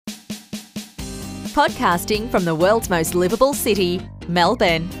Podcasting from the world's most livable city,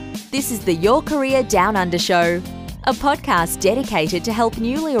 Melbourne. This is the Your Career Down Under Show, a podcast dedicated to help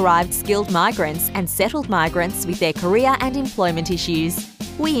newly arrived skilled migrants and settled migrants with their career and employment issues.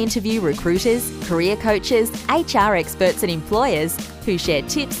 We interview recruiters, career coaches, HR experts and employers who share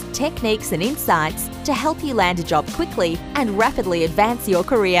tips, techniques and insights to help you land a job quickly and rapidly advance your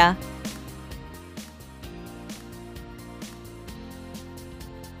career.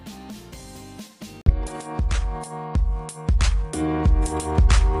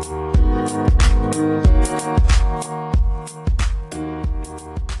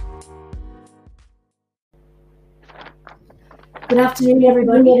 Good afternoon,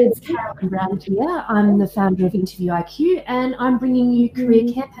 everybody. It's Carolyn Brown here. I'm the founder of Interview IQ, and I'm bringing you Career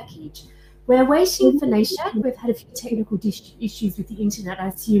Care Package. We're waiting for Nation. We've had a few technical issues with the internet. I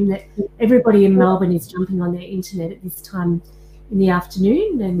assume that everybody in Melbourne is jumping on their internet at this time in the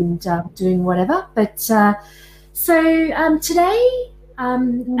afternoon and doing whatever. But today,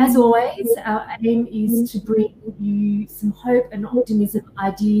 as always, our aim is to bring you some hope and optimism,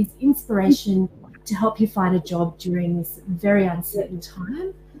 ideas, inspiration, to help you find a job during this very uncertain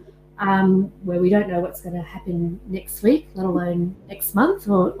time where we don't know what's going to happen next week, let alone next month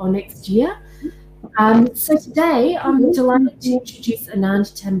or next year. So today I'm delighted to introduce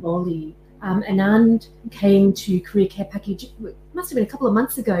Anand Tamboli. Anand came to Career Care Package, it must have been a couple of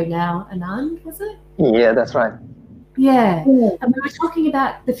months ago now, Anand, was it? Yeah, that's right. Yeah, and we were talking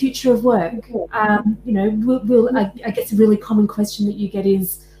about the future of work. I guess a really common question that you get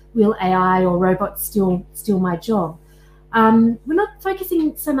is, will AI or robots steal my job? We're not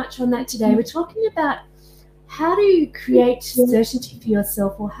focusing so much on that today. We're talking about how to create certainty for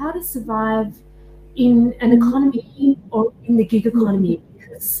yourself or how to survive in an economy or in the gig economy.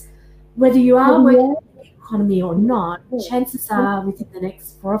 Because whether you are working in the gig economy or not, chances are within the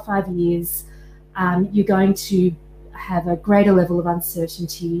next 4 or 5 years, you're going to have a greater level of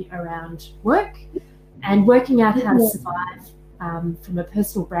uncertainty around work and working out how to survive from a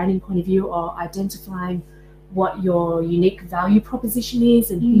personal branding point of view, or identifying what your unique value proposition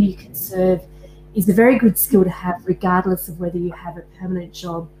is and who you can serve is a very good skill to have, regardless of whether you have a permanent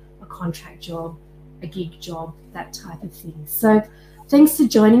job, a contract job, a gig job, that type of thing. So thanks for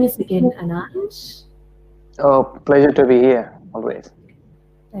joining us again, Anand. Oh, pleasure to be here, always.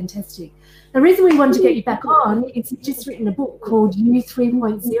 Fantastic. The reason we wanted to get you back on is you've just written a book called You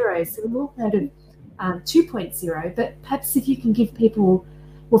 3.0. So we've all heard of 2.0, but perhaps if you can give people,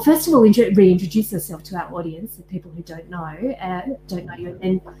 well, first of all, reintroduce yourself to our audience, the people who don't know you, and then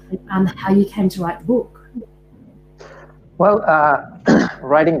how you came to write the book. Well,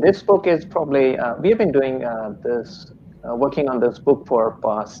 writing this book is probably, we have been doing working on this book for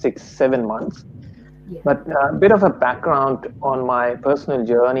past 6-7 months. Yeah. But a bit of a background on my personal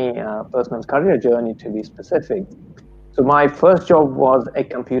journey, personal career journey to be specific. So my first job was a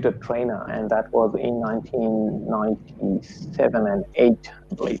computer trainer, and that was in 1997 and 8,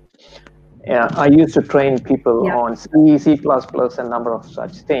 I believe. I used to train people on C, C++, a number of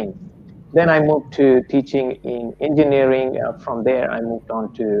such things. Then I moved to teaching in engineering. From there, I moved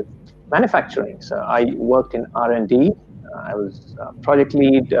on to manufacturing. So I worked in R&D. I was project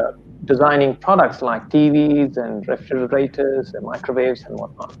lead, designing products like TVs and refrigerators and microwaves and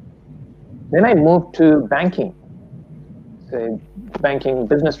whatnot. Then I moved to banking. Banking,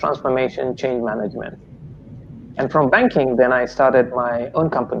 business transformation, change management. And from banking, then I started my own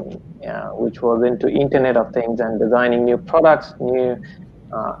company, which was into Internet of Things and designing new products, new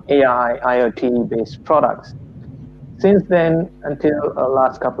AI, IoT-based products. Since then, until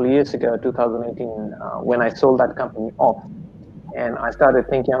last couple of years ago, 2018, when I sold that company off, and I started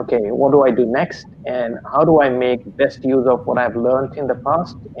thinking, okay, what do I do next? And how do I make best use of what I've learned in the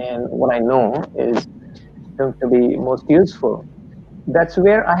past and what I know is going to be most useful? That's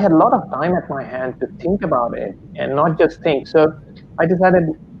where I had a lot of time at my hand to think about it and not just think. So I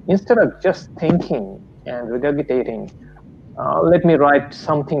decided, instead of just thinking and regurgitating, let me write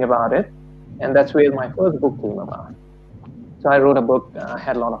something about it. And that's where my first book came about. So I wrote a book. I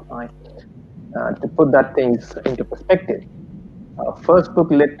had a lot of time to put that things into perspective. First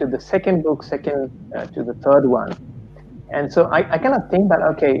book led to the second book, second to the third one. And so I kind of think that,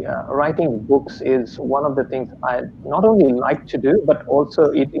 okay, writing books is one of the things I not only like to do, but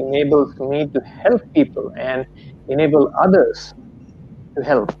also it enables me to help people and enable others to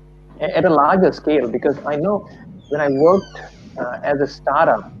help at a larger scale. Because I know when I worked as a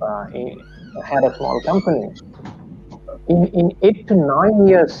startup, had a small company, in 8 to 9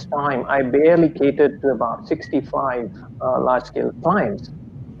 years' time, I barely catered to about 65 large-scale clients,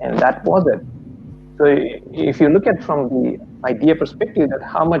 and that was it. So if you look at from the idea perspective, that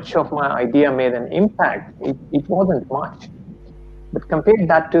how much of my idea made an impact, it wasn't much. But compare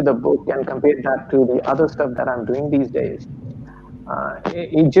that to the book and compare that to the other stuff that I'm doing these days.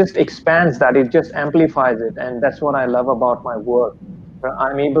 It just expands that, it just amplifies it. And that's what I love about my work.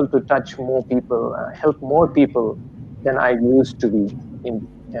 I'm able to touch more people, help more people than I used to be in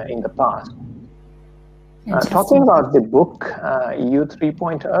the past. Talking about the book, You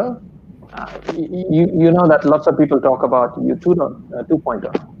 3.0, you know that lots of people talk about You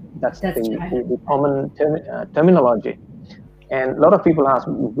 2.0. That's the common terminology. And a lot of people ask,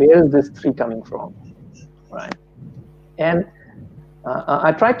 where is this 3 coming from, right? And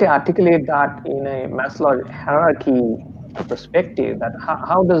I tried to articulate that in a Maslow hierarchy perspective, that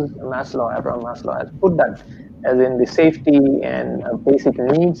how does Abraham Maslow has put that as in the safety and basic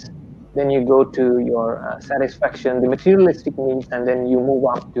needs, then you go to your satisfaction, the materialistic needs, and then you move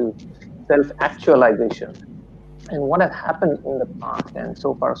up to self-actualization. And what has happened in the past and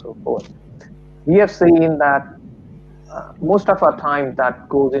so far so forth, we have seen that most of our time that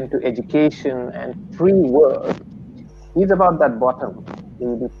goes into education and free work is about that bottom,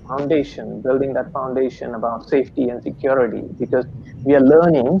 the foundation, building that foundation about safety and security, because we are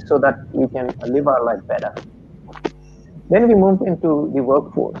learning so that we can live our life better. Then we move into the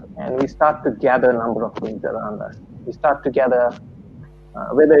workforce and we start to gather a number of things around us. We start to gather,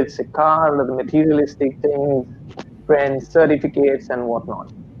 whether it's a car or the materialistic things, friends, certificates, and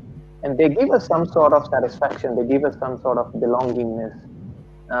whatnot. And they give us some sort of satisfaction. They give us some sort of belongingness.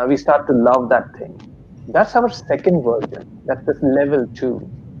 We start to love that thing. That's our second version. That's this level 2.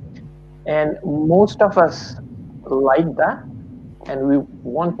 And most of us like that, and we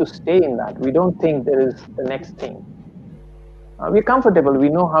want to stay in that. We don't think there is the next thing. We're comfortable. We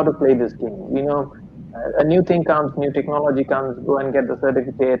know how to play this game. We know a new thing comes, new technology comes, go and get the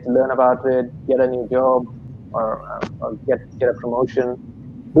certificate, learn about it, get a new job, or get a promotion.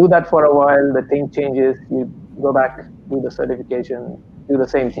 Do that for a while, the thing changes, you go back, do the certification, do the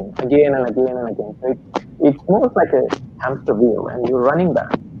same thing again and again and again. So it's more like a hamster wheel, and you're running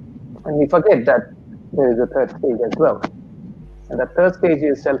that. And we forget that there is a third stage as well. And the third stage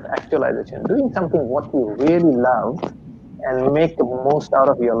is self-actualization, doing something what you really love and make the most out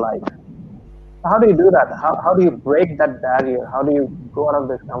of your life. How do you do that? How do you break that barrier? How do you go out of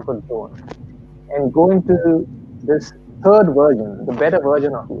this comfort zone and go into this third version, the better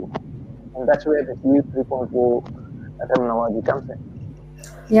version of you? And that's where this You 3.0 terminology comes in.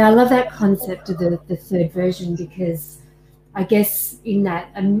 Yeah, I love that concept of the third version, because I guess in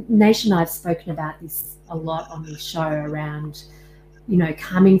that, Naish and I have spoken about this a lot on this show around,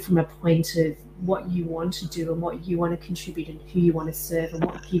 coming from a point of what you want to do and what you want to contribute and who you want to serve and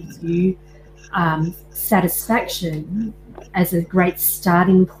what gives you satisfaction as a great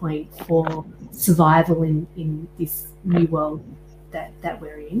starting point for survival in this new world that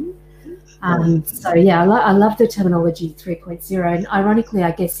we're in. So yeah, I love the terminology 3.0, and ironically,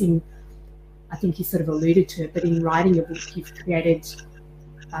 I guess I think you sort of alluded to it, but in writing a book, you've created,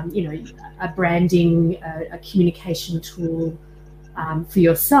 a branding, a communication tool for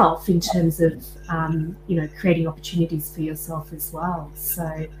yourself in terms of, creating opportunities for yourself as well.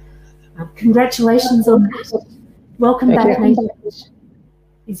 So congratulations on that. Welcome back, Naish.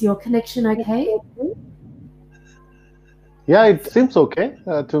 Is your connection okay? Yeah, it seems okay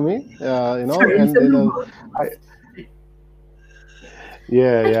to me. Sorry,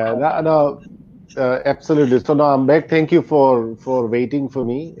 absolutely. So now I'm back. Thank you for waiting for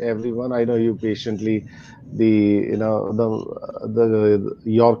me, everyone. I know you patiently. The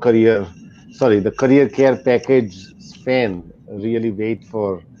career care package fan really wait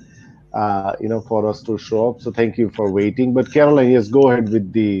for for us to show up. So thank you for waiting. But Caroline, yes, go ahead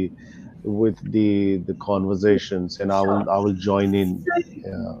with the conversations, and I will join in.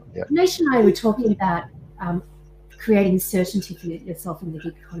 Naish and I were talking about creating certainty for yourself in the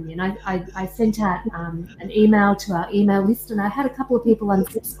gig economy, and I sent out an email to our email list, and I had a couple of people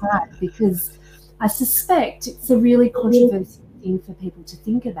unsubscribe because I suspect it's a really controversial thing for people to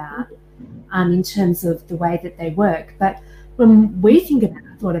think about in terms of the way that they work. But when we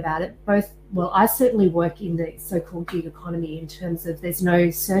thought about it, I certainly work in the so-called gig economy in terms of there's no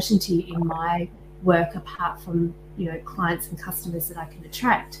certainty in my work apart from clients and customers that I can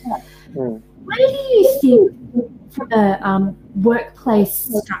attract. Where do you think, from a workplace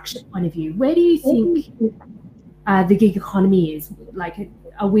structure point of view, where do you think the gig economy is? Like,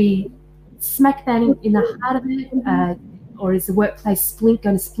 are we smack bang in the heart of it, or is the workplace going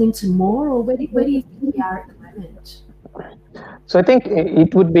to splinter more, or where do you think we are at the moment? So I think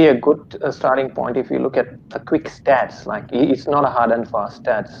it would be a good starting point if you look at a quick stats. Like, it's not a hard and fast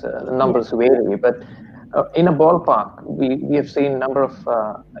stats. The numbers vary, but In a ballpark, we have seen a number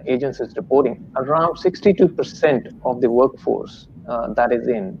of agencies reporting around 62% of the workforce that is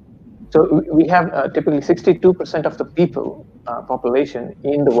in. So we have typically 62% of the people population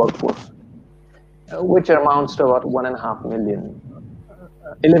in the workforce, which amounts to about 1.5 million,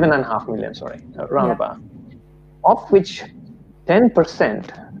 11.5 million, sorry, roundabout, of which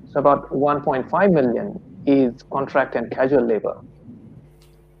 10%, so about 1.5 million, is contract and casual labor.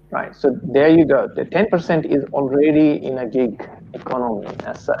 Right, so there you go. The 10% is already in a gig economy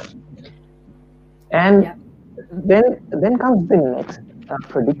as such. And then comes the next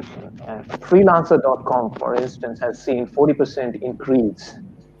prediction. Freelancer.com, for instance, has seen 40% increase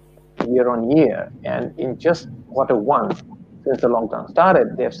year on year. And in just Q1, since the lockdown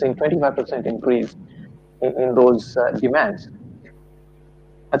started, they have seen 25% increase in those demands.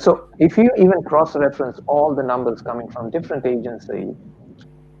 And so if you even cross-reference all the numbers coming from different agencies,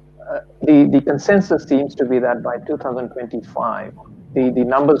 the consensus seems to be that by 2025, the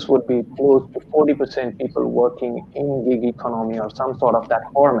numbers would be close to 40% people working in gig economy or some sort of that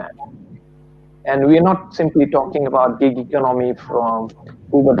format. And we're not simply talking about gig economy from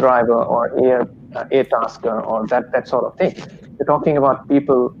Uber driver or air tasker or that sort of thing. We're talking about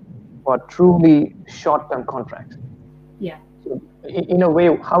people who are truly short-term contracts. Yeah. So in a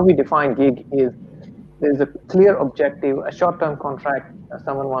way, how we define gig is there's a clear objective, a short-term contract.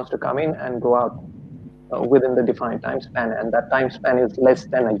 Someone wants to come in and go out within the defined time span, and that time span is less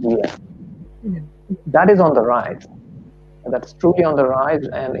than a year. That is on the rise. That's truly on the rise,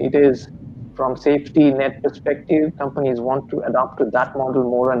 and it is from safety net perspective, companies want to adopt to that model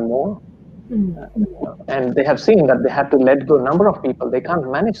more and more. And they have seen that they have to let go a number of people. They can't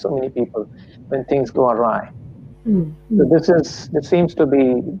manage so many people when things go awry. So this seems to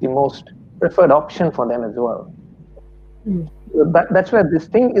be the most preferred option for them as well. That's where this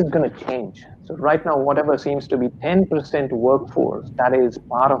thing is going to change. So right now, whatever seems to be 10% workforce, that is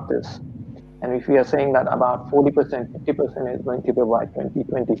part of this. And if we are saying that about 40%, 50% is going to be by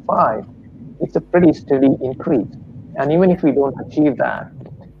 2025, it's a pretty steady increase. And even if we don't achieve that,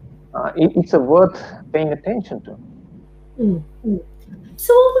 it's worth paying attention to.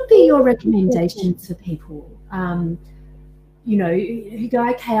 So what would be your recommendations for people? Who go,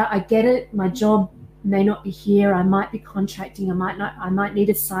 okay, I get it, my job may not be here, I might be contracting, I might need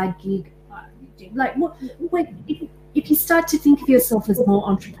a side gig. Like, if you start to think of yourself as more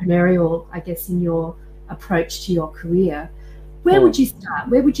entrepreneurial, I guess, in your approach to your career, where would you start?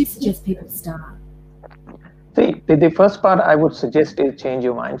 Where would you suggest people start? See, the first part I would suggest is change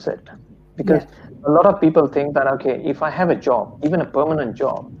your mindset, because a lot of people think that, okay, if I have a job, even a permanent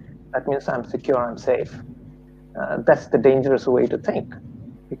job, that means I'm secure, I'm safe. That's the dangerous way to think,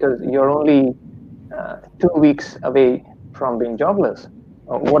 because you're only 2 weeks away from being jobless,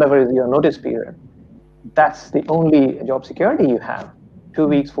 or whatever is your notice period. That's the only job security you have. 2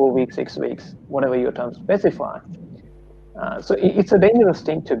 weeks, 4 weeks, 6 weeks, whatever your terms specify. So it's a dangerous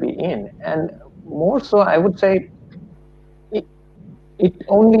thing to be in. And more so, I would say, it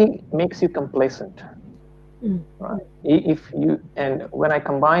only makes you complacent. Right? And when I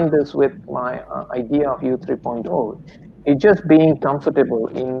combine this with my idea of U 3.0, it's just being comfortable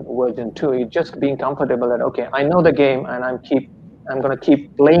in version 2. It's just being comfortable that, okay, I know the game, and I'm going to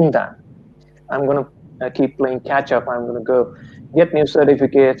keep playing that. I'm going to keep playing catch up. I'm going to go get new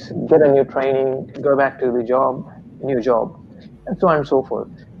certificates, get a new training, go back to the job, new job, and so on and so forth.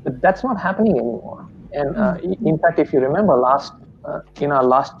 But that's not happening anymore. And in fact, if you remember in our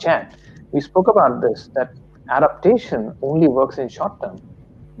last chat, we spoke about this, that adaptation only works in short term.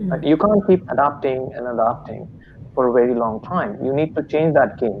 Like, you can't keep adapting and adapting for a very long time. You need to change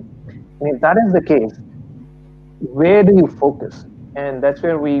that game. And if that is the case, where do you focus? And that's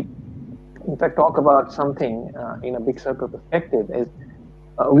where we, in fact, talk about something in a big circle perspective. Is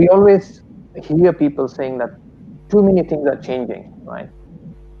we always hear people saying that too many things are changing, right?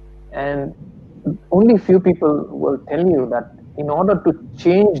 And only few people will tell you that in order to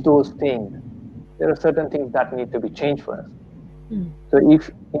change those things, there are certain things that need to be changed first. So if,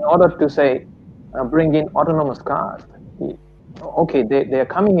 in order to say, bring in autonomous cars, okay, they are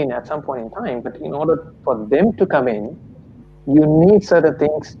coming in at some point in time, but in order for them to come in, you need certain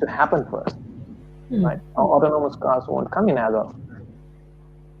things to happen first, right? Autonomous cars won't come in as of.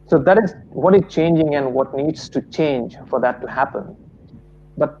 So that is what is changing and what needs to change for that to happen.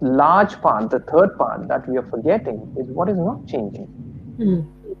 But large part, the third part that we are forgetting, is what is not changing.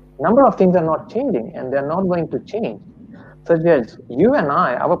 Number of things are not changing, and they're not going to change. Such as you and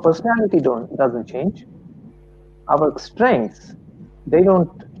I, our personality doesn't change. Our strengths, they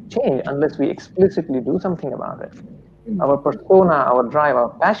don't change unless we explicitly do something about it. Our persona, our drive, our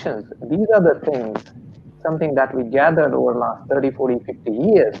passions, these are the things something that we gathered over the last 30, 40, 50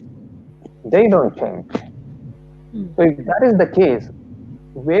 years, they don't change. So if that is the case,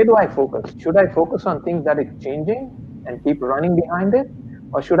 where do I focus? Should I focus on things that is changing and keep running behind it?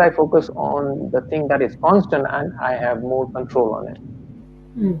 Or should I focus on the thing that is constant and I have more control on it?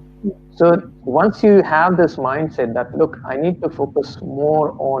 So once you have this mindset that, look, I need to focus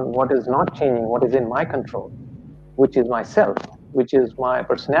more on what is not changing, what is in my control, which is myself, which is my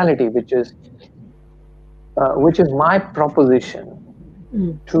personality, which is my proposition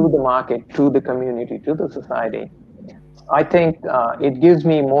to the market, to the community, to the society, I think it gives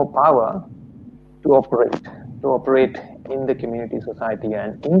me more power to operate in the community, society,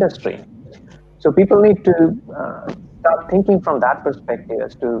 and industry. So people need to start thinking from that perspective,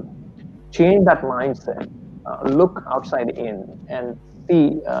 as to change that mindset, look outside in, and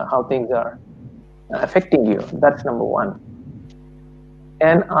see how things are affecting you. That's number one.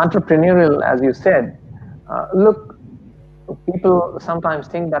 And entrepreneurial, as you said, look, people sometimes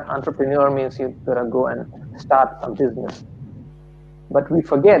think that entrepreneur means you gotta go and start a business. But we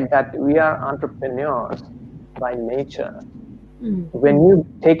forget that we are entrepreneurs by nature. When you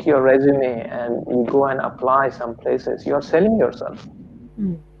take your resume and you go and apply some places, you're selling yourself.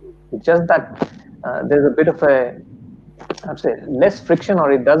 It's just that there's a bit of I'd say, less friction,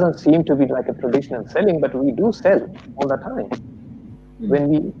 or it doesn't seem to be like a traditional selling, but we do sell all the time.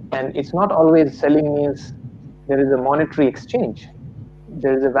 And it's not always selling means there is a monetary exchange.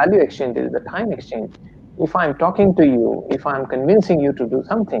 There is a value exchange, there is a time exchange. If I'm talking to you, if I'm convincing you to do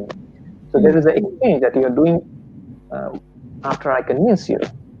something, so there is an exchange that you're doing after I convince you.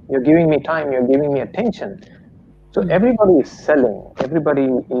 You're giving me time, you're giving me attention. So everybody is selling, everybody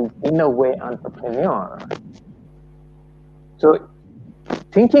is in a way entrepreneur. So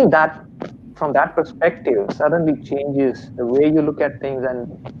thinking that from that perspective suddenly changes the way you look at things, and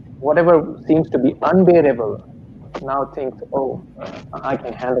whatever seems to be unbearable now thinks, oh, I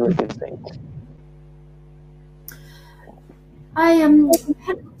can handle these things. I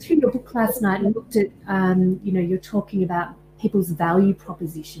had looked through your book last night and looked at, you're talking about people's value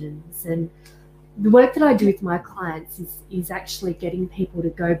propositions, and the work that I do with my clients is actually getting people to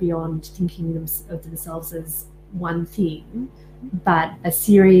go beyond thinking of themselves as one thing, but a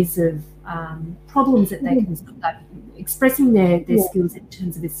series of problems that they can solve, like expressing their skills in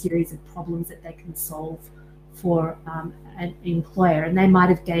terms of a series of problems that they can solve for an employer. And they might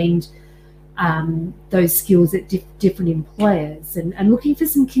have gained those skills at different employers, and looking for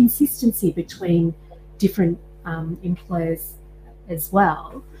some consistency between different employers as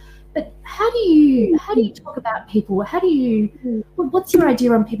well. But how do you talk about people? What's your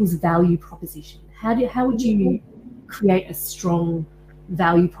idea on people's value proposition? How would you create a strong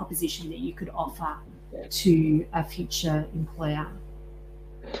value proposition that you could offer to a future employer?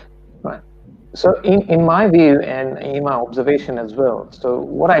 Right. So in my view and in my observation as well, so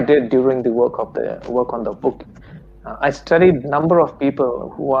what I did during the work on the book, I studied number of people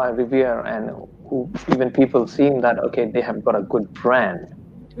who I revere, and who even people seeing that, okay, they have got a good brand.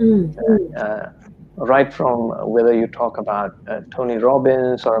 Right from whether you talk about Tony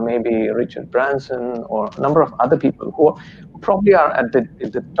Robbins, or maybe Richard Branson, or a number of other people who probably are at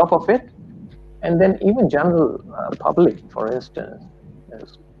the top of it, and then even general public, for instance,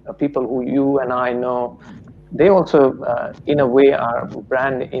 people who you and I know, they also in a way are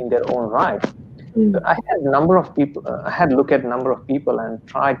brand in their own right. So I had a number of people. I had looked at a number of people and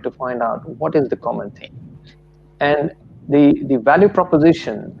tried to find out what is the common thing, and the value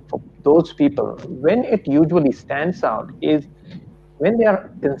proposition for those people, when it usually stands out, is when they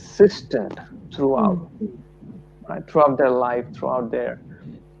are consistent throughout, right, throughout their life, throughout their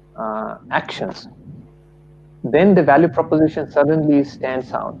actions. Then the value proposition suddenly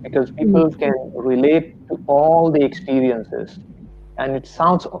stands out, because people can relate to all the experiences, and it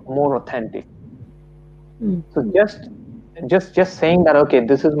sounds more authentic. So just saying that, okay,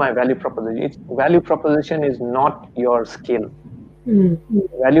 this is my value proposition. Value proposition is not your skill.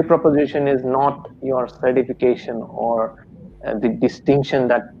 Value proposition is not your certification or the distinction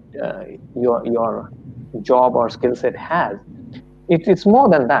that your job or skill set has. It's more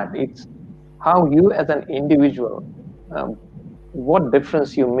than that. It's how you as an individual, what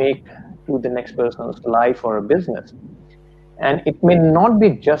difference you make to the next person's life or a business. And it may not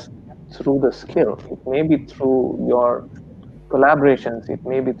be just through the skill. It may be through your collaborations. It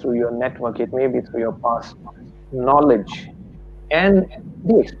may be through your network. It may be through your past knowledge and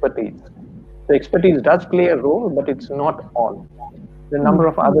the expertise. The expertise does play a role, but it's not all. The number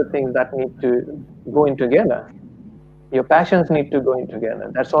of other things that need to go in together. Your passions need to go in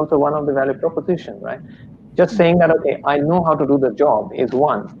together. That's also one of the value proposition, right? Just saying that, okay, I know how to do the job is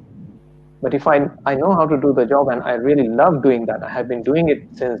one. But if I know how to do the job and I really love doing that, I have been doing it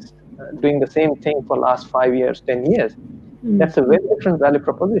since doing the same thing for last 5 years, 10 years, that's a very different value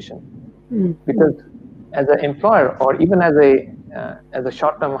proposition. Because as an employer, or even as a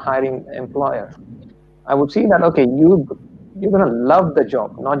short-term hiring employer, I would see that, okay, you're going to love the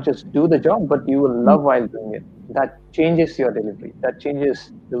job, not just do the job, but you will love while doing it. That changes your delivery. That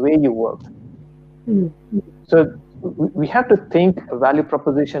changes the way you work. So we have to think a value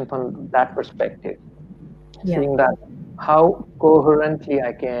proposition from that perspective, seeing that how coherently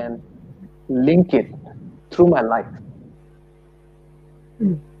I can link it through my life.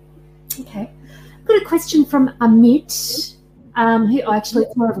 Okay. I've got a question from Amit, who actually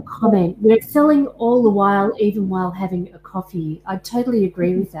it's more of a comment. We're excelling all the while, even while having a coffee. I totally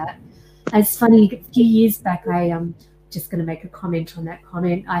agree with that. It's funny, a few years back, I'm just going to make a comment on that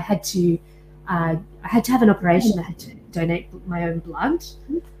comment. I had to have an operation. I had to donate my own blood.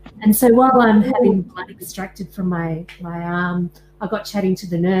 And so while I'm having blood extracted from my arm, I got chatting to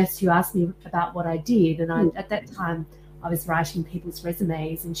the nurse who asked me about what I did. And at that time, I was writing people's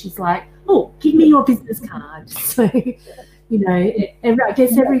resumes, and she's like, "Oh, give me your business card." So, I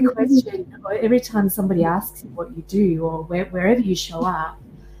guess every question, or every time somebody asks you what you do, or wherever you show up,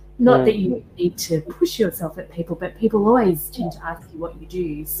 not that you need to push yourself at people, but people always tend to ask you what you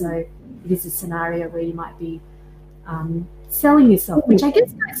do. So it is a scenario where you might be selling yourself, which I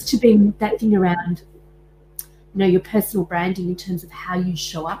guess goes to being that thing around, your personal branding in terms of how you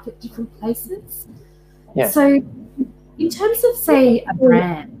show up at different places. Yeah. So in terms of, say, a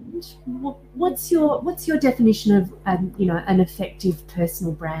brand, what's your definition of an effective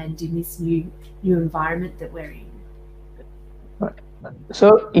personal brand in this new environment that we're in? Right.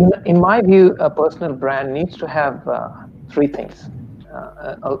 So in my view, a personal brand needs to have three things.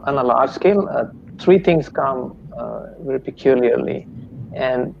 On a large scale, three things come very peculiarly.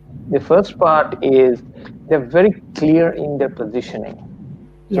 And the first part is they're very clear in their positioning.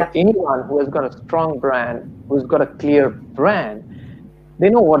 So anyone who has got a strong brand, who's got a clear brand, they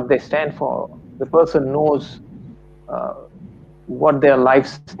know what they stand for. The person knows what their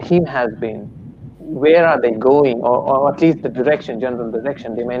life's theme has been, where are they going, or at least the direction, general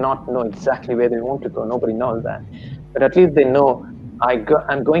direction. They may not know exactly where they want to go. Nobody knows that. But at least they know,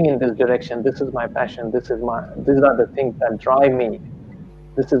 I'm going in this direction. This is my passion. These are the things that drive me.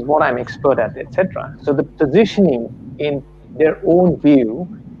 This is what I'm expert at, etc. So the positioning in their own view,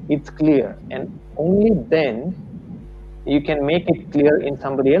 it's clear, and only then you can make it clear in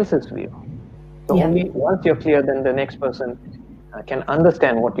somebody else's view. So only once you're clear, then the next person can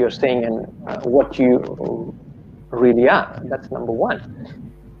understand what you're saying and what you really are. That's number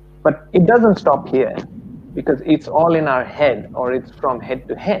one. But it doesn't stop here, because it's all in our head, or it's from head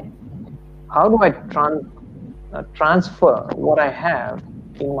to head. How do I transfer what I have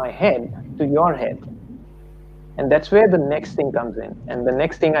in my head to your head? And that's where the next thing comes in. And the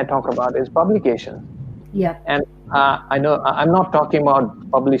next thing I talk about is publication. Yeah. And I know I'm not talking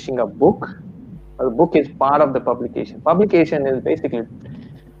about publishing a book. A book is part of the publication. Publication is basically,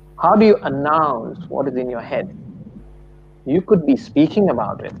 how do you announce what is in your head? You could be speaking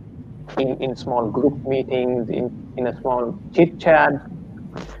about it in small group meetings, in a small chit chat,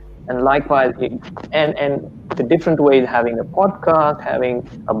 and likewise, and the different ways, having a podcast, having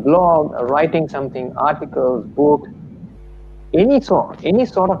a blog, writing something, articles, books, any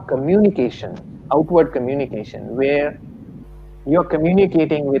sort of communication, outward communication, where you're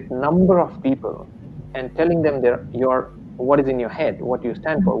communicating with number of people and telling them what is in your head, what you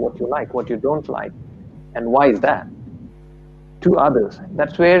stand for, what you like, what you don't like, and why is that, to others.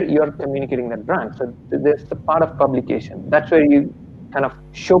 That's where you're communicating that brand. So there's the part of publication. That's where you kind of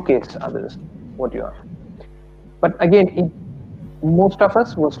showcase others what you are. But again, most of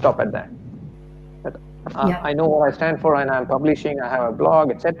us will stop at that. But I know what I stand for, and I'm publishing, I have a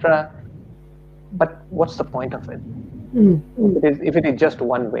blog, etc. But what's the point of it? If it is just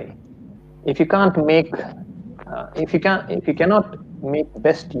one way, if you cannot make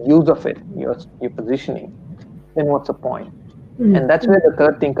best use of it, your positioning, then what's the point? And that's where the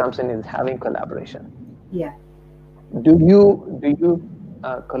third thing comes in, is having collaboration. Yeah. Do you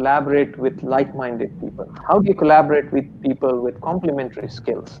collaborate with like-minded people? How do you collaborate with people with complementary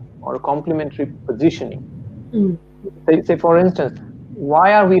skills or complementary positioning? Say for instance,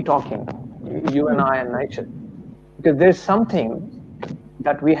 why are we talking, you and I and Naishat? Because there's something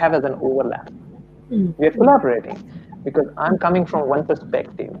that we have as an overlap. We are collaborating because I'm coming from one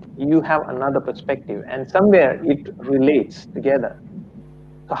perspective, you have another perspective, and somewhere it relates together.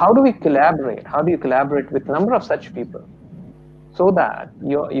 So how do we collaborate? How do you collaborate with a number of such people so that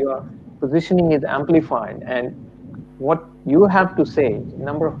your positioning is amplified and what you have to say,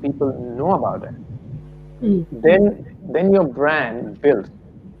 number of people know about it, then your brand builds.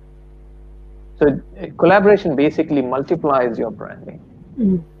 So collaboration basically multiplies your branding,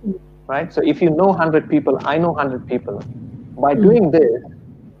 right? So if you know 100 people, I know 100 people. By doing this,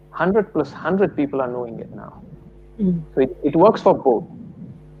 100 plus 100 people are knowing it now. So it works for both.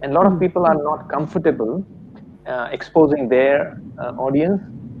 And a lot of people are not comfortable exposing their audience.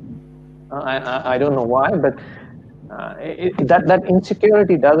 I don't know why, but that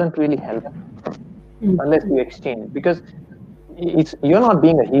insecurity doesn't really help unless you exchange, because you're not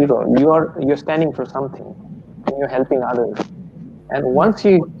being a hero. You're standing for something, and you're helping others. And once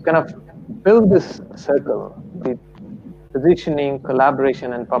you kind of build this circle, the positioning,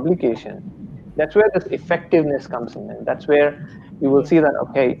 collaboration, and publication, that's where this effectiveness comes in. And that's where you will see that,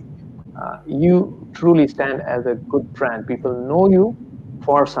 okay, you truly stand as a good brand. People know you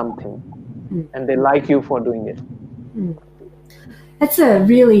for something, and they like you for doing it. That's a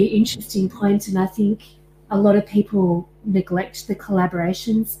really interesting point, and I think a lot of people neglect the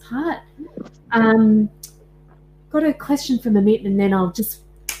collaborations part. Got a question from Amit, and then I'll just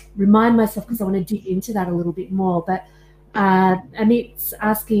remind myself because I want to dig into that a little bit more. But Amit's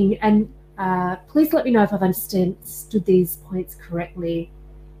asking, and please let me know if I've understood these points correctly.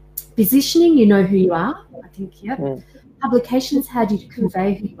 Positioning, you know who you are, I think, yep. Publications, how do you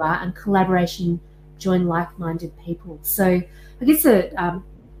convey who you are, and collaboration, join like-minded people. So I guess the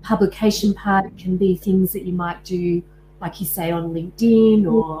publication part can be things that you might do, like you say, on LinkedIn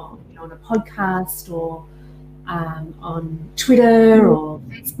or on a podcast or on Twitter or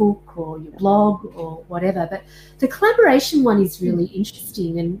Facebook or your blog or whatever. But the collaboration one is really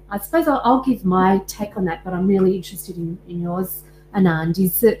interesting, and I suppose I'll give my take on that, but I'm really interested in yours, Anand,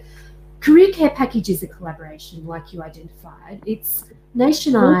 is that Career Care Package is a collaboration, like you identified. It's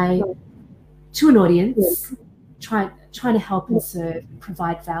Nation Eye to an audience, trying to help and serve,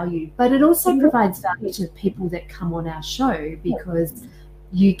 provide value. But it also provides value to people that come on our show, because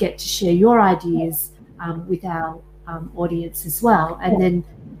you get to share your ideas with our audience as well. And then,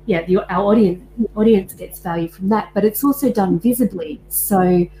 our audience gets value from that. But it's also done visibly.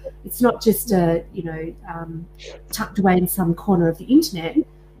 So it's not just tucked away in some corner of the internet.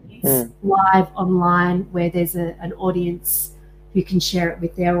 It's live online, where there's an audience who can share it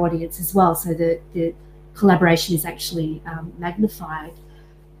with their audience as well. So the collaboration is actually magnified.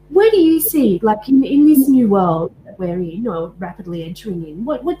 Where do you see, like in this new world that we're in, or rapidly entering in,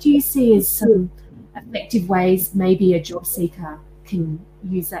 what do you see as some effective ways maybe a job seeker can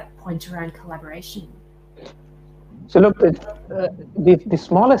use that point around collaboration? So look, the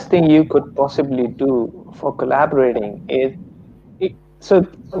smallest thing you could possibly do for collaborating is, so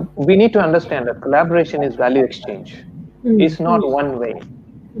we need to understand that collaboration is value exchange. It's not one way.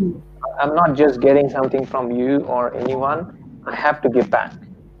 I'm not just getting something from you or anyone. I have to give back.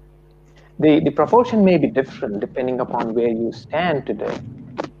 The proportion may be different depending upon where you stand today,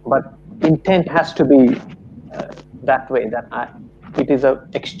 but intent has to be that way, that it is an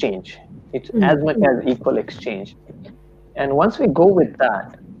exchange. It's as much as equal exchange. And once we go with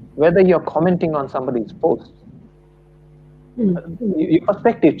that, whether you're commenting on somebody's post, your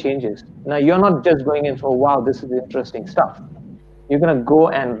perspective changes. Now you're not just going in for, wow, this is interesting stuff. You're going to go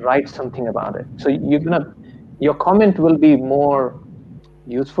and write something about it. So your comment will be more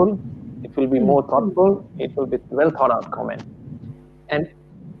useful. It will be more thoughtful. It will be well thought out comment. And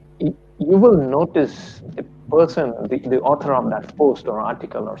you will notice the person, the author of that post or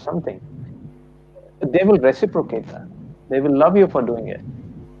article or something, they will reciprocate that. They will love you for doing it.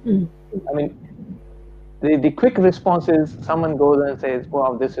 I mean, the quick response is someone goes and says,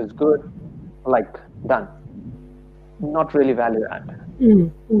 wow, this is good, like, done. Not really value add,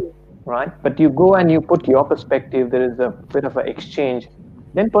 right? But you go and you put your perspective, there is a bit of an exchange,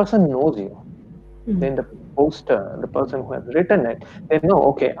 then person knows you. Then the poster, the person who has written it, they know,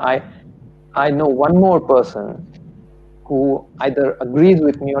 okay, I know one more person who either agrees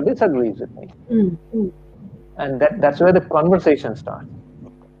with me or disagrees with me. And that's where the conversation starts.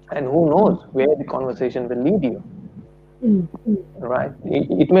 And who knows where the conversation will lead you, right?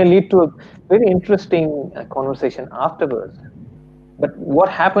 It may lead to a very interesting conversation afterwards. But what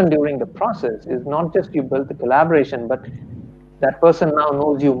happened during the process is not just you built the collaboration, but that person now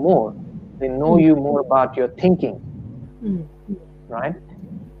knows you more. They know you more about your thinking, right?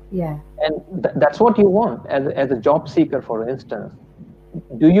 Yeah. And that's what you want as a job seeker, for instance.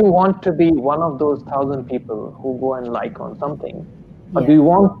 Do you want to be one of those 1,000 people who go and like on something? Or do you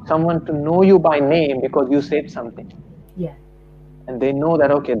want someone to know you by name because you said something? Yeah. And they know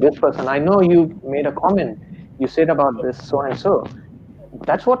that, okay, this person, I know you made a comment, you said about this so and so.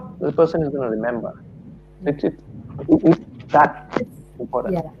 That's what the person is going to remember. That's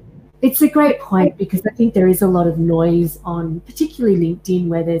important. Yeah. It's a great point because I think there is a lot of noise on, particularly LinkedIn,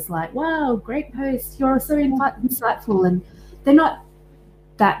 where there's like, wow, great post, you're so insightful, and they're not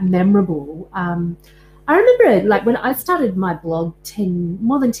that memorable. I remember like when I started my blog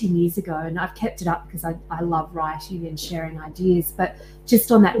more than 10 years ago, and I've kept it up because I love writing and sharing ideas, but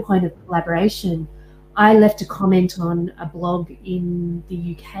just on that point of collaboration, I left a comment on a blog in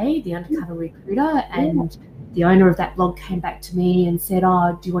the UK, The Undercover Recruiter, and the owner of that blog came back to me and said,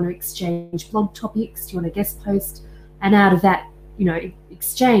 oh, do you want to exchange blog topics? Do you want a guest post? And out of that,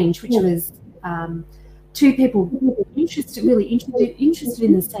 exchange, which was two people really interested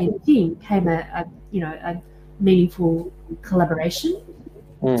in the same thing, came a meaningful collaboration.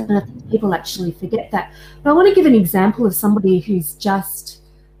 And I think people actually forget that. But I want to give an example of somebody who's just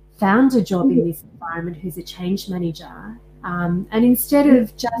found a job in this environment, who's a change manager, and instead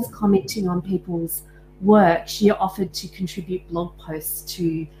of just commenting on people's work, she offered to contribute blog posts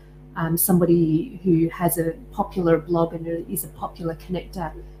to somebody who has a popular blog and is a popular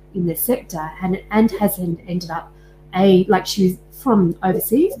connector in the sector, and has ended up she was from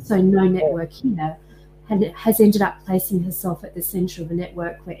overseas, so no network here, and has ended up placing herself at the center of a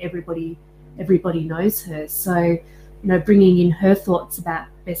network where everybody knows her. So, bringing in her thoughts about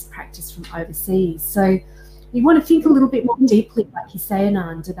best practice from overseas. So you want to think a little bit more deeply, like you say,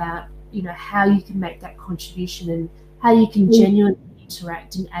 Anand, about how you can make that contribution and how you can genuinely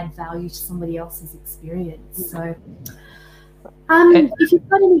interact and add value to somebody else's experience. So if you've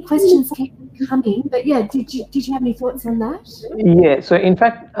got any questions, keep coming. But yeah, did you have any thoughts on that? Yeah, so in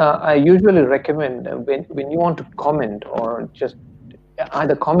fact, I usually recommend when you want to comment, or just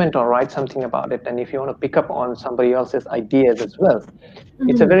either comment or write something about it, and if you want to pick up on somebody else's ideas as well,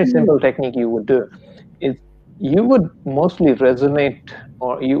 it's a very simple technique you would do. You would mostly resonate,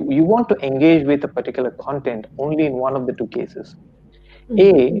 or you want to engage with a particular content only in one of the two cases.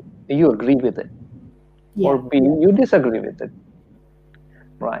 A, you agree with it, or B, you disagree with it,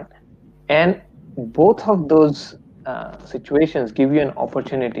 right? And both of those situations give you an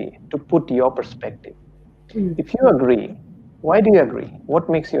opportunity to put your perspective. If you agree, why do you agree? What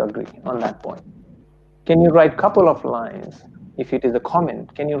makes you agree on that point? Can you write a couple of lines? If it is a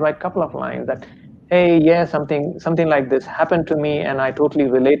comment, can you write a couple of lines that, hey, yeah, something like this happened to me and I totally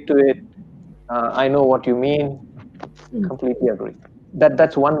relate to it. I know what you mean. Completely agree.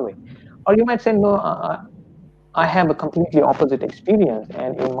 That's one way. Or you might say, no, I have a completely opposite experience,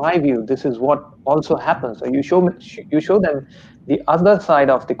 and in my view, this is what also happens. So you show them the other side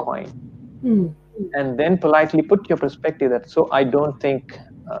of the coin, and then politely put your perspective that, so I don't think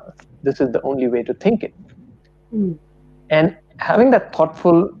this is the only way to think it. And having that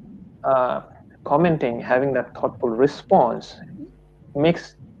thoughtful commenting, having that thoughtful response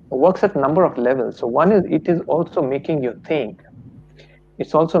works at a number of levels. So one is, it is also making you think.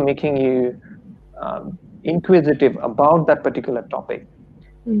 It's also making you inquisitive about that particular topic.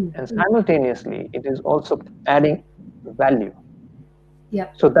 And simultaneously, it is also adding value.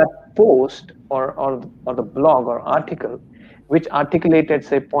 So that post or the blog or article, which articulated,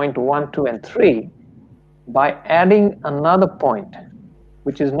 say, point 1, 2, and 3, by adding another point,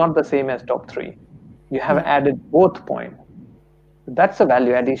 which is not the same as top 3, you have added both points. That's a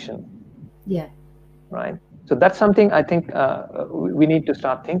value addition. Right? So that's something I think we need to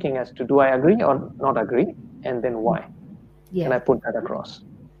start thinking as to, do I agree or not agree, and then why? Can I put that across?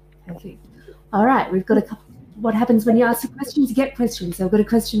 Perfect. All right, we've got a couple. What happens when you ask for questions, you get questions. So I've got a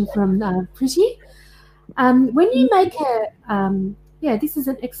question from Pretty. When you make this is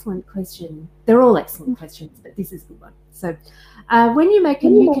an excellent question. They're all excellent questions, but this is a good one. So when you make a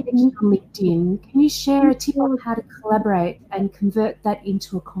new connection on LinkedIn, can you share a tip on how to collaborate and convert that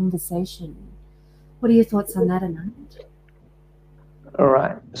into a conversation? What are your thoughts on that, Anand? All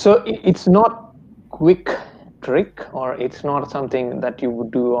right. So it's not quick trick, or it's not something that you would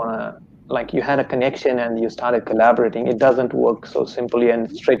do on like you had a connection and you started collaborating. It doesn't work so simply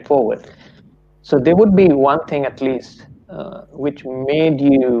and straightforward. So there would be one thing at least which made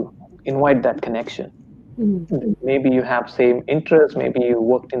you invite that connection. Maybe you have same interests, maybe you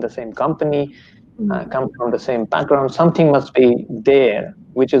worked in the same company, come from the same background. Something must be there,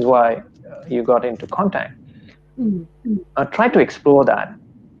 which is why you got into contact. Try to explore that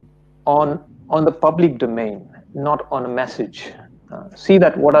on the public domain, not on a message. See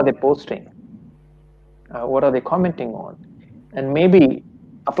that what are they posting, what are they commenting on, and maybe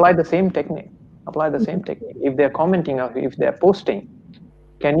apply the same technique. If they're commenting or if they're posting,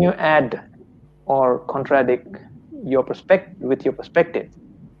 can you add or contradict your perspective?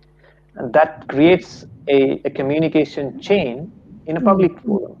 And that creates a communication chain in a public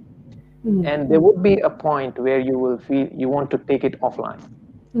forum. And there would be a point where you will feel you want to take it offline,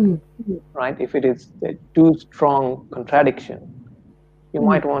 right? If it is a too strong contradiction, you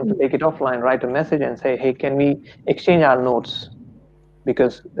might want to take it offline, write a message and say, hey, can we exchange our notes?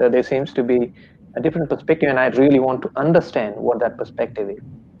 Because there seems to be a different perspective and I really want to understand what that perspective is.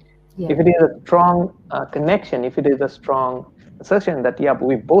 If it is a strong connection, if it is a strong assertion that, yeah,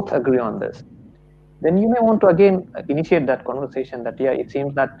 we both agree on this, then you may want to again initiate that conversation that, yeah, it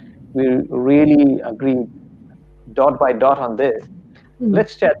seems that we really agree dot by dot on this.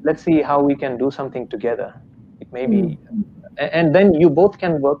 Let's chat, let's see how we can do something together. It may be, and then you both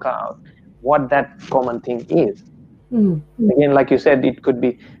can work out what that common thing is. Again, like you said, it could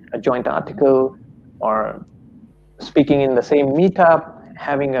be a joint article or speaking in the same meetup,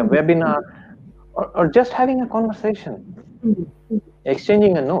 having a webinar, or just having a conversation,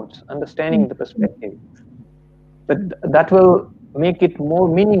 exchanging a notes, understanding the perspective. But that will make it more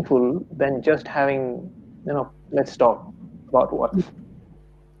meaningful than just having, let's talk about what.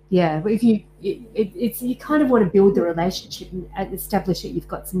 Yeah, but if you kind of want to build the relationship and establish that you've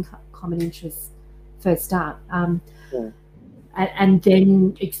got some common interests first up. And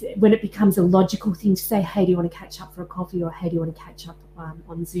then when it becomes a logical thing to say, hey, do you want to catch up for a coffee, or hey, do you want to catch up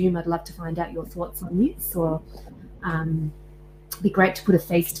on Zoom? I'd love to find out your thoughts on this, or it'd be great to put a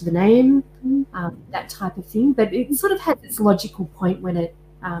face to the name, that type of thing. But it sort of has its logical point when it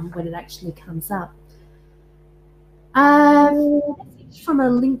actually comes up. From a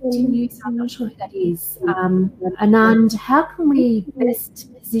LinkedIn user, I'm not sure who that is. Anand, how can we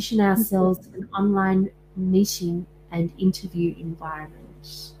best position ourselves for an online meeting and interview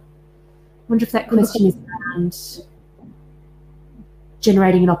environment? I wonder if that question is around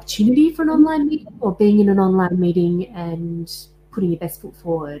generating an opportunity for an online meeting, or being in an online meeting and putting your best foot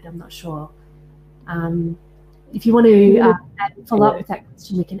forward. I'm not sure. If you want to follow up with that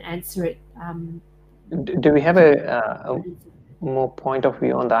question, we can answer it. Do we have a more point of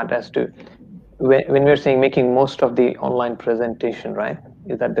view on that as to when we're saying making most of the online presentation, right?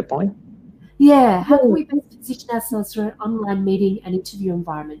 Is that the point? Yeah, how can we best position ourselves for an online meeting and interview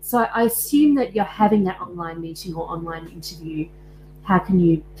environment? So I assume that you're having that online meeting or online interview. How can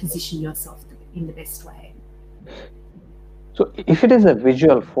you position yourself in the best way? So if it is a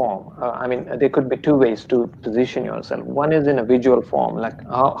visual form, there could be two ways to position yourself. One is in a visual form, like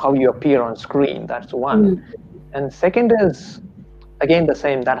how you appear on screen, that's one. And second is, again, the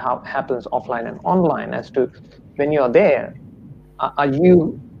same, that how happens offline and online, as to when you're there, are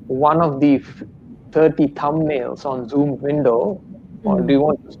you one of the 30 thumbnails on Zoom window, or do you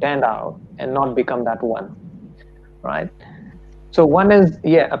want to stand out and not become that one, right? So one is,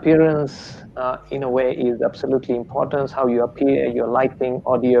 appearance in a way is absolutely important. How you appear, your lighting,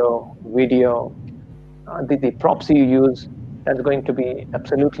 audio, video, the props you use, that's going to be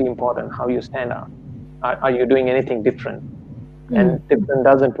absolutely important, how you stand out. Are you doing anything different? And different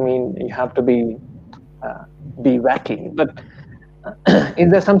doesn't mean you have to be wacky, but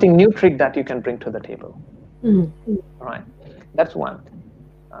is there something new trick that you can bring to the table? Right, that's one.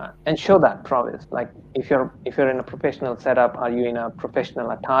 And show that prowess. Like if you're in a professional setup, are you in a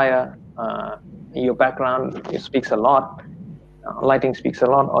professional attire? Your background speaks a lot. Lighting speaks a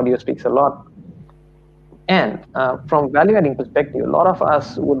lot. Audio speaks a lot. And from value-adding perspective, a lot of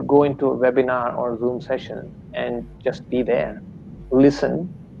us would go into a webinar or Zoom session and just be there,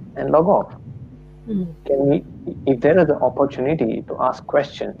 listen, and log off. Can we, if there is an opportunity to ask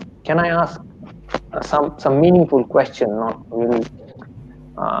questions, can I ask some meaningful question, not really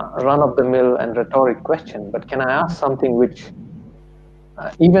run-of-the-mill and rhetoric question, but can I ask something which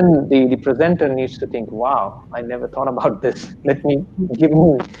even the presenter needs to think, wow, I never thought about this. Give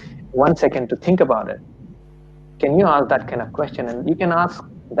me 1 second to think about it. Can you ask that kind of question? And you can ask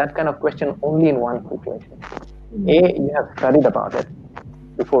that kind of question only in one situation. You have studied about it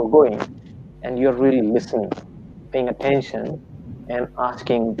before going, and you're really listening, paying attention, and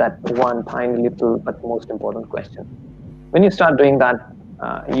asking that one tiny little but most important question. When you start doing that,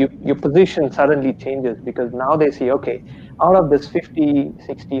 your position suddenly changes, because now they see, okay, out of this 50,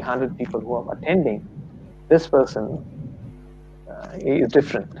 60, 100 people who are attending, this person is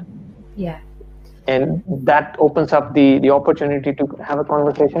different. Yeah. And that opens up the opportunity to have a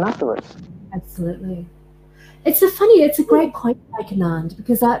conversation afterwards. Absolutely. It's a great point, Anand,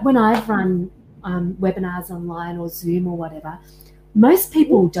 because when I've run webinars online or Zoom or whatever, most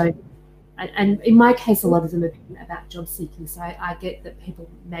people don't, and in my case, a lot of them have been about job seeking, so I get that people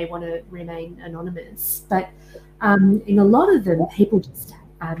may want to remain anonymous, but in a lot of them, people just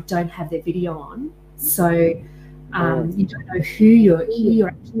don't have their video on, so you don't know who you're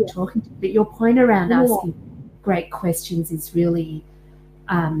actually talking to. But your point around asking great questions is really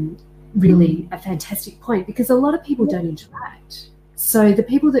really a fantastic point, because a lot of people don't interact. So the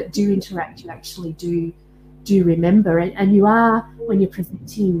people that do interact, you actually do remember, and you are, when you're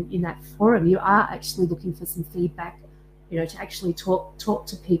presenting in that forum, you are actually looking for some feedback, to actually talk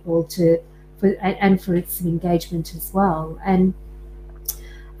to people and for some engagement as well. And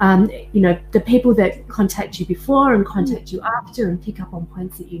the people that contact you before and contact you after and pick up on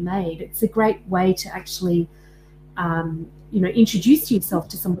points that you made, it's a great way to actually introduce yourself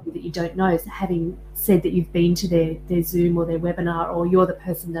to somebody that you don't know. So having said that you've been to their Zoom or their webinar, or you're the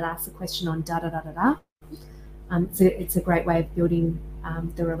person that asked the question on da-da-da-da-da, it's a great way of building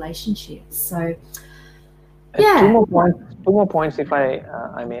the relationship. So, yeah. Two more points, if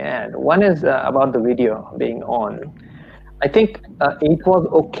I may add. One is about the video being on. I think it was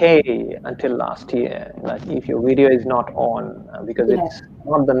okay until last year, like if your video is not on, because it's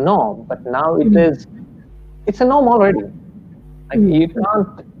not the norm. But now it is. It's a norm already. Like you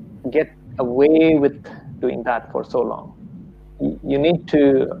can't get away with doing that for so long. You need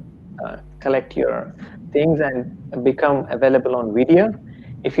to collect your things and become available on video.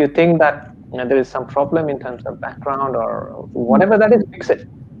 If you think that there is some problem in terms of background or whatever that is, fix it.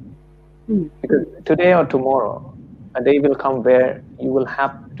 Because today or tomorrow, a day will come where you will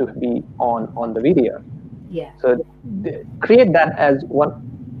have to be on the video. Yeah. So create that as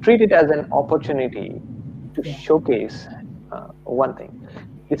treat it as an opportunity to showcase one thing.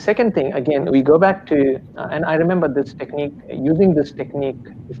 The second thing, again, we go back to, and I remember this technique, using this technique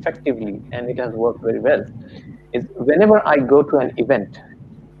effectively, and it has worked very well, is whenever I go to an event,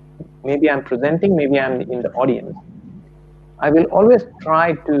 maybe I'm presenting, maybe I'm in the audience, I will always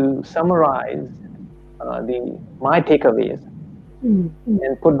try to summarize my takeaways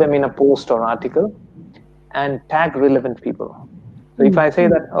and put them in a post or article and tag relevant people. So if I say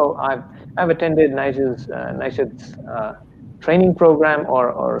that, I've attended Naishad's training program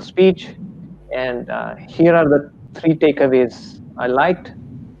or speech, and here are the 3 takeaways I liked,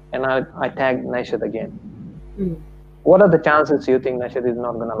 and I tagged Naishad again. What are the chances you think Naishad is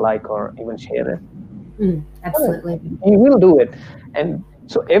not going to like or even share it? Absolutely. He will do it. And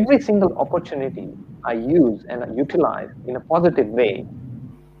so every single opportunity I use and I utilize in a positive way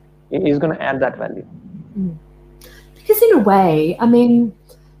is going to add that value. Because in a way, I mean,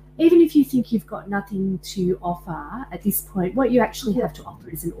 even if you think you've got nothing to offer at this point, what you actually have to offer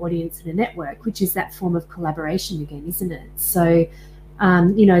is an audience and a network, which is that form of collaboration again, isn't it? So,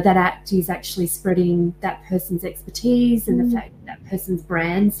 that act is actually spreading that person's expertise and the fact that person's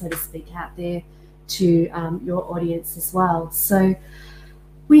brand, so to speak, out there to your audience as well. So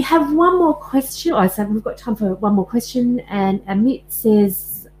we have one more question. So we've got time for one more question. And Amit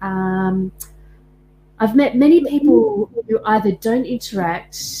says, I've met many people who either don't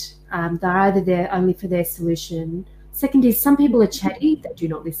interact, they're either there only for their solution. Second is, some people are chatty, they do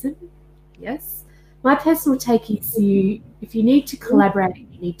not listen. Yes. My personal take is if you need to collaborate,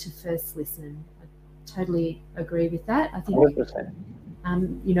 you need to first listen. I totally agree with that. I think 100%.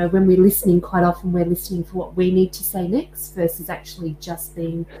 When we're listening, quite often we're listening for what we need to say next versus actually just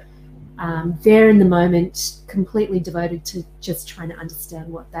being there in the moment, completely devoted to just trying to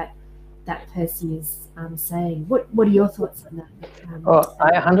understand what that person is saying. What are your thoughts on that?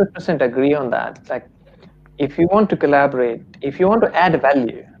 I 100% agree on that. Like, if you want to collaborate, if you want to add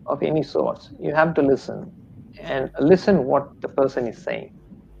value of any sort, you have to listen, and listen what the person is saying.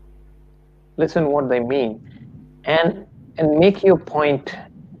 Listen what they mean, and make your point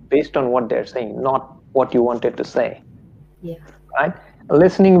based on what they're saying, not what you wanted to say. Yeah. Right?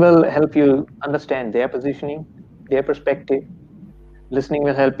 Listening will help you understand their positioning, their perspective. Listening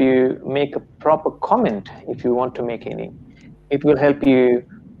will help you make a proper comment if you want to make any. It will help you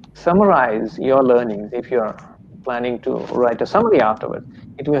summarize your learnings if you're planning to write a summary afterwards.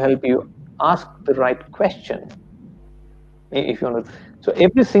 It will help you ask the right question if you want to. So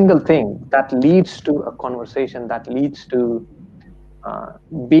every single thing that leads to a conversation, that leads to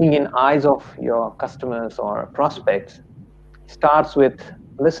being in eyes of your customers or prospects, starts with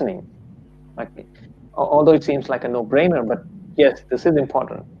listening. Like, although it seems like a no-brainer, but yes, this is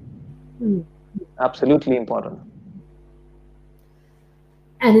important. Absolutely important.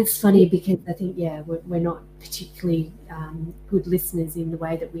 And it's funny because I think, we're not particularly good listeners in the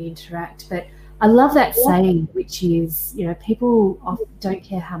way that we interact. But I love that saying, which is, people often don't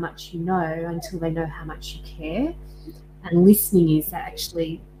care how much you know until they know how much you care. And listening is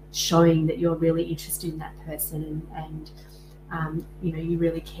actually showing that you're really interested in that person and you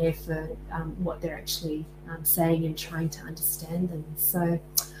really care for what they're actually saying and trying to understand them. So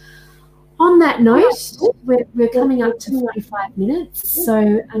on that note, we're coming up to 45 minutes.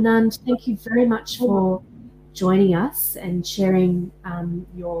 So Anand, thank you very much for joining us and sharing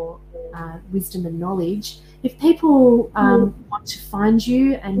your wisdom and knowledge. If people want to find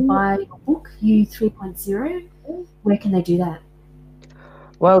you and buy your book, You 3.0, where can they do that?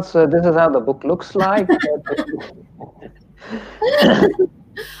 Well, so this is how the book looks like.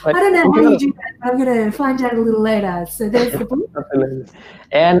 I don't know how you do that. I'm going to find out a little later. So there's the book. Absolutely.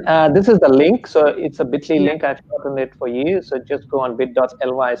 And this is the link. So it's a bit.ly link. I've gotten it for you. So just go on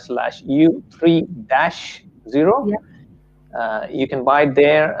bit.ly/u3-0. Yeah. You can buy it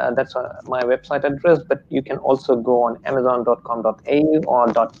there. That's my website address. But you can also go on amazon.com.au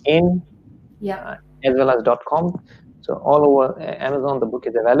or .in, as well as .com. So all over Amazon, the book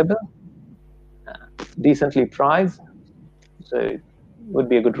is available, decently priced. So it would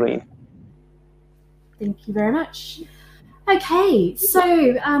be a good read. Thank you very much. Okay, so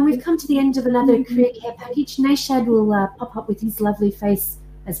we've come to the end of another career care package. Nashad will pop up with his lovely face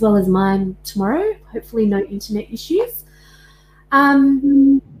as well as mine tomorrow. Hopefully no internet issues.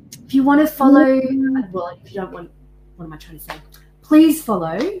 If you want to follow, well, if you don't want, what am I trying to say? Please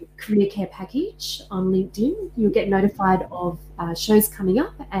follow Career Care Package on LinkedIn. You'll get notified of shows coming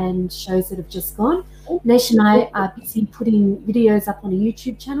up and shows that have just gone. Nash and I are busy putting videos up on a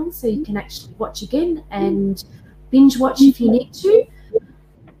YouTube channel so you can actually watch again and binge watch if you need to.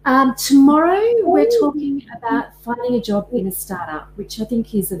 Tomorrow we're talking about finding a job in a startup, which I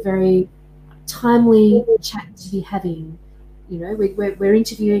think is a very timely chat to be having. You know, we're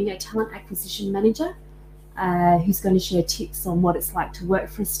interviewing a talent acquisition manager who's going to share tips on what it's like to work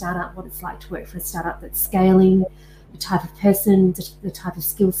for a startup, what it's like to work for a startup that's scaling, the type of person, the type of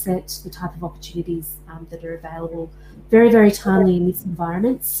skill set, the type of opportunities that are available. Very, very timely in this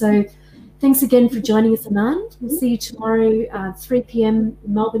environment. So thanks again for joining us, Anand. We'll see you tomorrow, 3 p.m.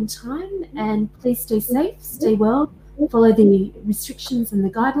 Melbourne time. And please stay safe, stay well, follow the restrictions and the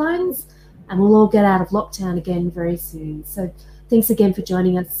guidelines, and we'll all get out of lockdown again very soon. So thanks again for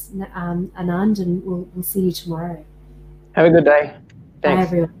joining us, Anand, and we'll see you tomorrow. Have a good day. Thanks. Bye,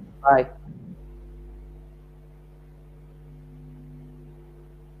 everyone. Bye.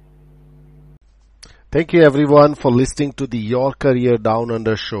 Thank you everyone for listening to the Your Career Down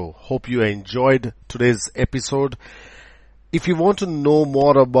Under show. Hope you enjoyed today's episode. If you want to know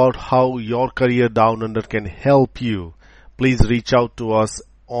more about how Your Career Down Under can help you, please reach out to us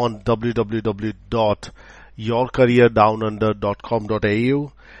on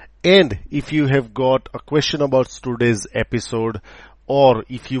www.yourcareerdownunder.com.au. And if you have got a question about today's episode, or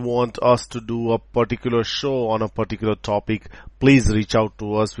if you want us to do a particular show on a particular topic, please reach out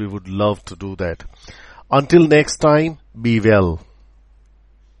to us. We would love to do that. Until next time, be well.